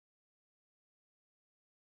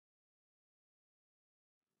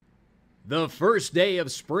The first day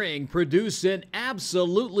of spring produced an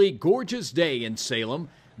absolutely gorgeous day in Salem,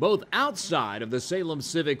 both outside of the Salem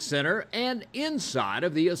Civic Center and inside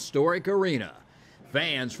of the historic arena.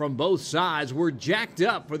 Fans from both sides were jacked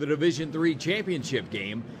up for the Division III championship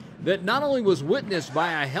game that not only was witnessed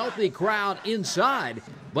by a healthy crowd inside,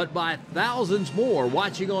 but by thousands more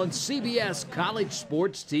watching on CBS College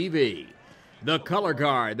Sports TV. The color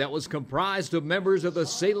guard that was comprised of members of the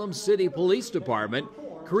Salem City Police Department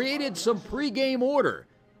created some pregame order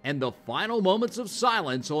and the final moments of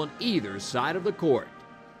silence on either side of the court.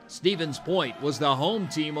 Stevens Point was the home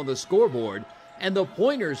team on the scoreboard, and the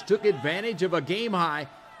Pointers took advantage of a game-high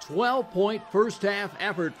 12-point first-half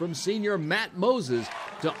effort from senior Matt Moses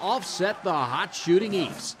to offset the hot-shooting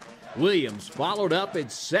Ephs. Williams followed up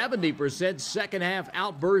its 70% second-half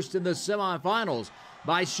outburst in the semifinals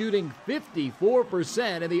by shooting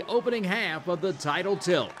 54% in the opening half of the title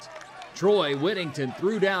tilt. Troy Whittington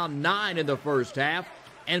threw down 9 in the first half,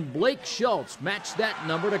 and Blake Schultz matched that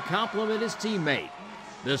number to compliment his teammate.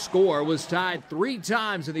 The score was tied 3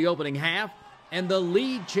 times in the opening half, and the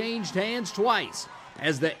lead changed hands twice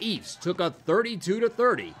as the Ephs took a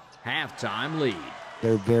 32-30 halftime lead.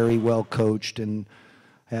 They're very well coached and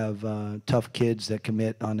have tough kids that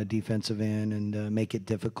commit on the defensive end and make it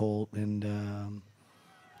difficult, and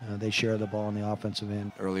they share the ball on the offensive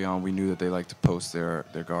end. Early on, we knew that they like to post their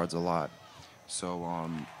guards a lot. So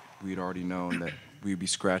we'd already known that we'd be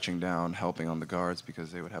scratching down, helping on the guards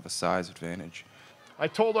because they would have a size advantage. I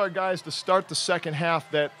told our guys to start the second half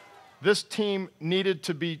that this team needed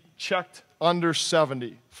to be checked under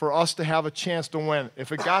 70 for us to have a chance to win.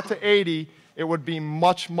 If it got to 80, it would be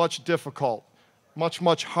much, much difficult,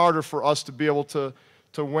 much harder for us to be able to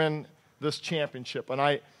win this championship. And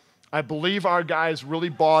I believe our guys really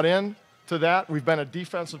bought in to that. We've been a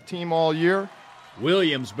defensive team all year.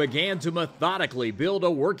 Williams began to methodically build a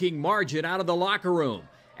working margin out of the locker room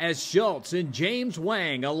as Schultz and James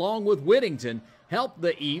Wang, along with Whittington, helped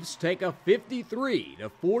the Ephs take a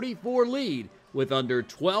 53-44 lead with under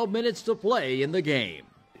 12 minutes to play in the game.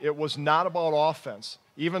 It was not about offense,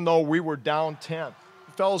 even though we were down 10.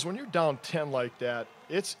 Fellas, when you're down 10 like that,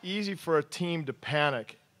 it's easy for a team to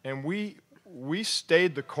panic, and we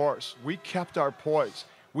stayed the course. We kept our poise.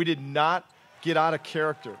 We did not get out of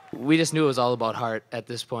character. We just knew it was all about heart at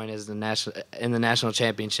this point in the national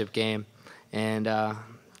championship game, and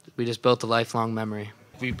we just built a lifelong memory.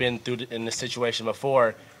 We've been through in this situation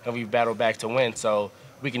before, and we've battled back to win, so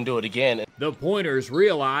we can do it again. The Pointers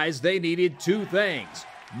realized they needed 2 things: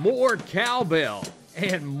 more cowbell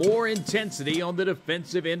and more intensity on the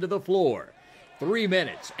defensive end of the floor. 3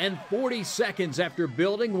 minutes and 40 seconds after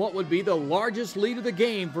building what would be the largest lead of the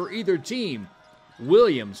game for either team,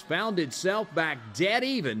 Williams found itself back dead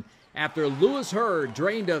even after Lewis Hurd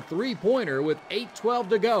drained a 3-pointer with 8:12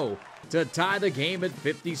 to go to tie the game at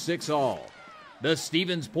 56 all. The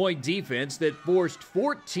Stevens Point defense that forced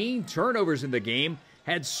 14 turnovers in the game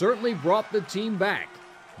had certainly brought the team back,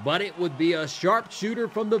 but it would be a sharpshooter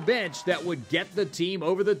from the bench that would get the team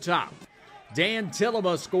over the top. Dan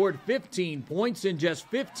Tillema scored 15 points in just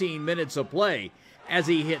 15 minutes of play as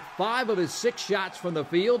he hit 5 of his 6 shots from the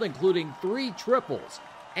field, including 3 triples,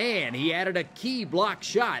 and he added a key block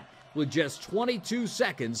shot with just 22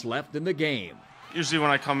 seconds left in the game. Usually when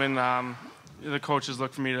I come in, the coaches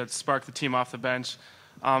look for me to spark the team off the bench.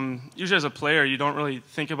 Usually as a player, you don't really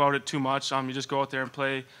think about it too much. You just go out there and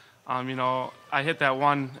play. I hit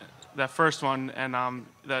that first one, and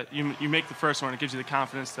that you make the first one. It gives you the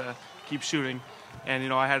confidence to keep shooting.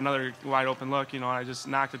 And, I had another wide open look, I just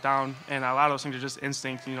knocked it down. And a lot of those things are just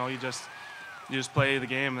instinct. You just play the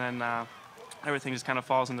game, and then everything just kind of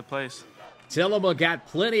falls into place. Tillema got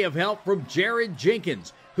plenty of help from Jared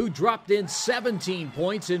Jenkins, who dropped in 17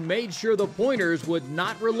 points and made sure the Pointers would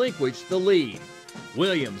not relinquish the lead.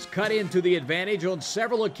 Williams cut into the advantage on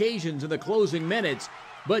several occasions in the closing minutes,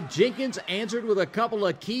 but Jenkins answered with a couple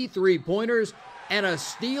of key 3-pointers and a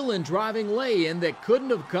steal and driving lay-in that couldn't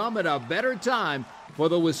have come at a better time for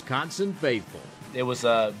the Wisconsin faithful. It was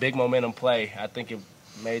a big momentum play. I think it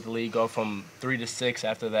made the lead go from 3 to 6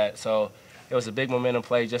 after that. So it was a big momentum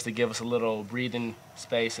play just to give us a little breathing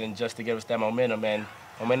space and just to give us that momentum. And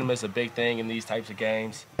momentum is a big thing in these types of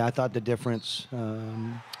games. I thought the difference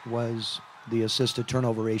was the assist to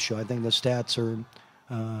turnover ratio. I think the stats are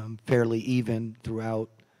fairly even throughout.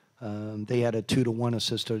 They had a 2-to-1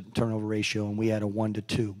 assist to turnover ratio, and we had a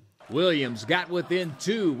 1-to-2. Williams got within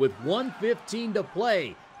 2 with 1:15 to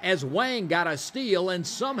play as Wang got a steal and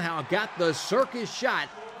somehow got the circus shot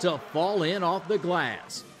to fall in off the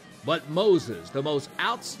glass. But Moses, the most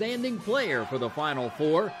outstanding player for the Final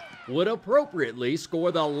Four, would appropriately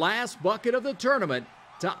score the last bucket of the tournament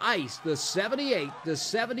to ice the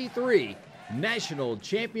 78-73 national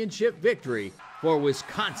championship victory for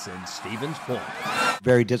Wisconsin Stevens Point.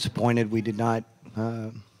 Very disappointed we did not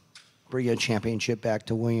bring a championship back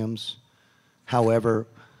to Williams. However,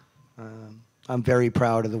 I'm very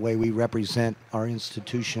proud of the way we represent our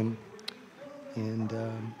institution and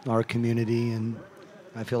our community, and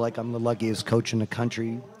I feel like I'm the luckiest coach in the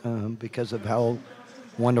country because of how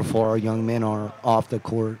wonderful our young men are off the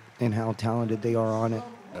court and how talented they are on it.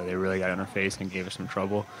 They really got in our face and gave us some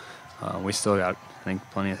trouble. We still got, I think,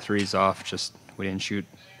 plenty of threes off, just we didn't shoot.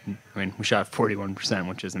 I mean, we shot 41%,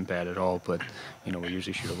 which isn't bad at all, but, you know, we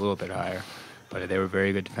usually shoot a little bit higher. But they were a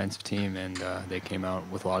very good defensive team, and they came out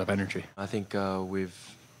with a lot of energy. I think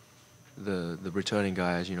with the returning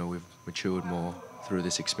guys, you know, we've matured more through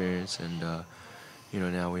this experience, and you know,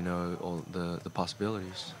 now we know all the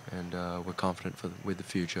possibilities, and we're confident with the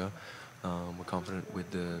future. We're confident with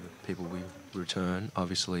the people we return.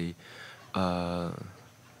 Obviously,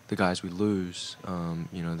 the guys we lose,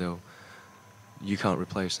 you know, you can't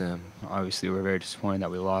replace them. Obviously, we're very disappointed that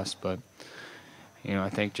we lost, but you know, I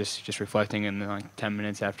think just reflecting in the, like 10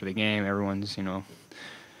 minutes after the game, everyone's, you know,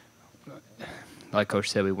 like Coach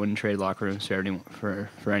said, we wouldn't trade locker rooms for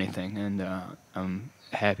anything, and I'm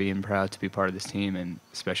happy and proud to be part of this team, and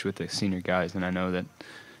especially with the senior guys. And I know that,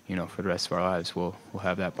 you know, for the rest of our lives, we'll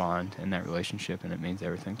have that bond and that relationship, and it means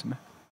everything to me.